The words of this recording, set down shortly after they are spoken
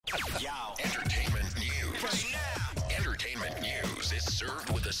Entertainment news. Entertainment news is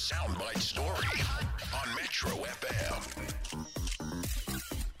served with a Soundbite Story on Metro FM.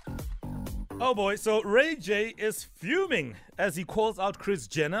 Oh boy, so Ray J is fuming as he calls out Kris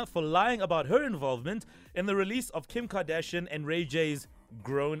Jenner for lying about her involvement in the release of Kim Kardashian and Ray J's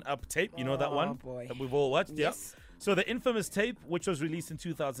Grown Up tape. You know that one? Boy. That we've all watched? Yes. Yeah. So the infamous tape, which was released in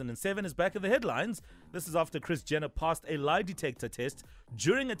 2007, is back in the headlines. This is after Kris Jenner passed a lie detector test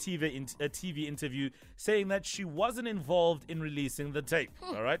during a TV interview, saying that she wasn't involved in releasing the tape.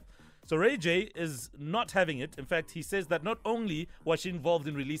 All right? So Ray J is not having it. In fact, he says that not only was she involved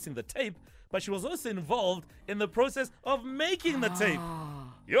in releasing the tape, but she was also involved in the process of making the tape.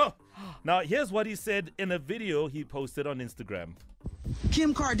 Yo. Now, here's what he said in a video he posted on Instagram.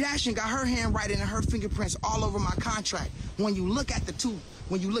 Kim Kardashian got her handwriting and her fingerprints all over my contract. When you look at the two,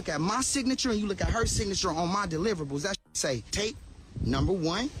 when you look at my signature and you look at her signature on my deliverables, that say tape number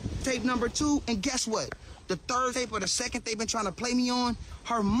 1, tape number 2, and guess what? The third tape or the second they've been trying to play me on,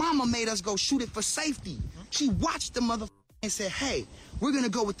 her mama made us go shoot it for safety. She watched the motherfucker and said, hey, we're going to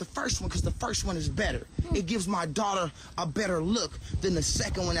go with the first one because the first one is better. It gives my daughter a better look than the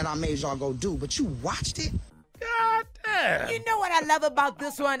second one that I made y'all go do. But you watched it? God damn. You know what I love about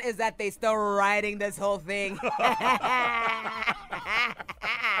this one is that they still writing this whole thing.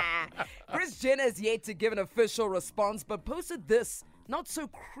 Kris Jenner is yet to give an official response, but posted this not so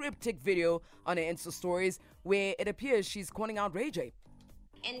cryptic video on her Insta stories where it appears she's calling out Ray J.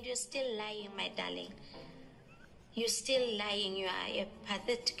 And you're still lying, my darling. You're still lying. You are a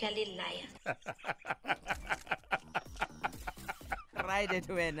pathetically liar. Write it,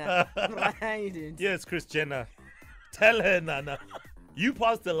 winner. Write it. Yes, Kris Jenner. Tell her, Nana. You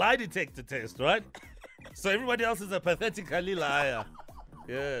passed the lie detector test, right? So everybody else is a pathetically liar.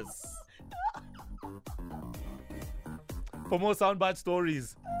 Yes. For more Soundbite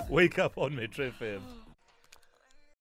stories, wake up on Metro FM.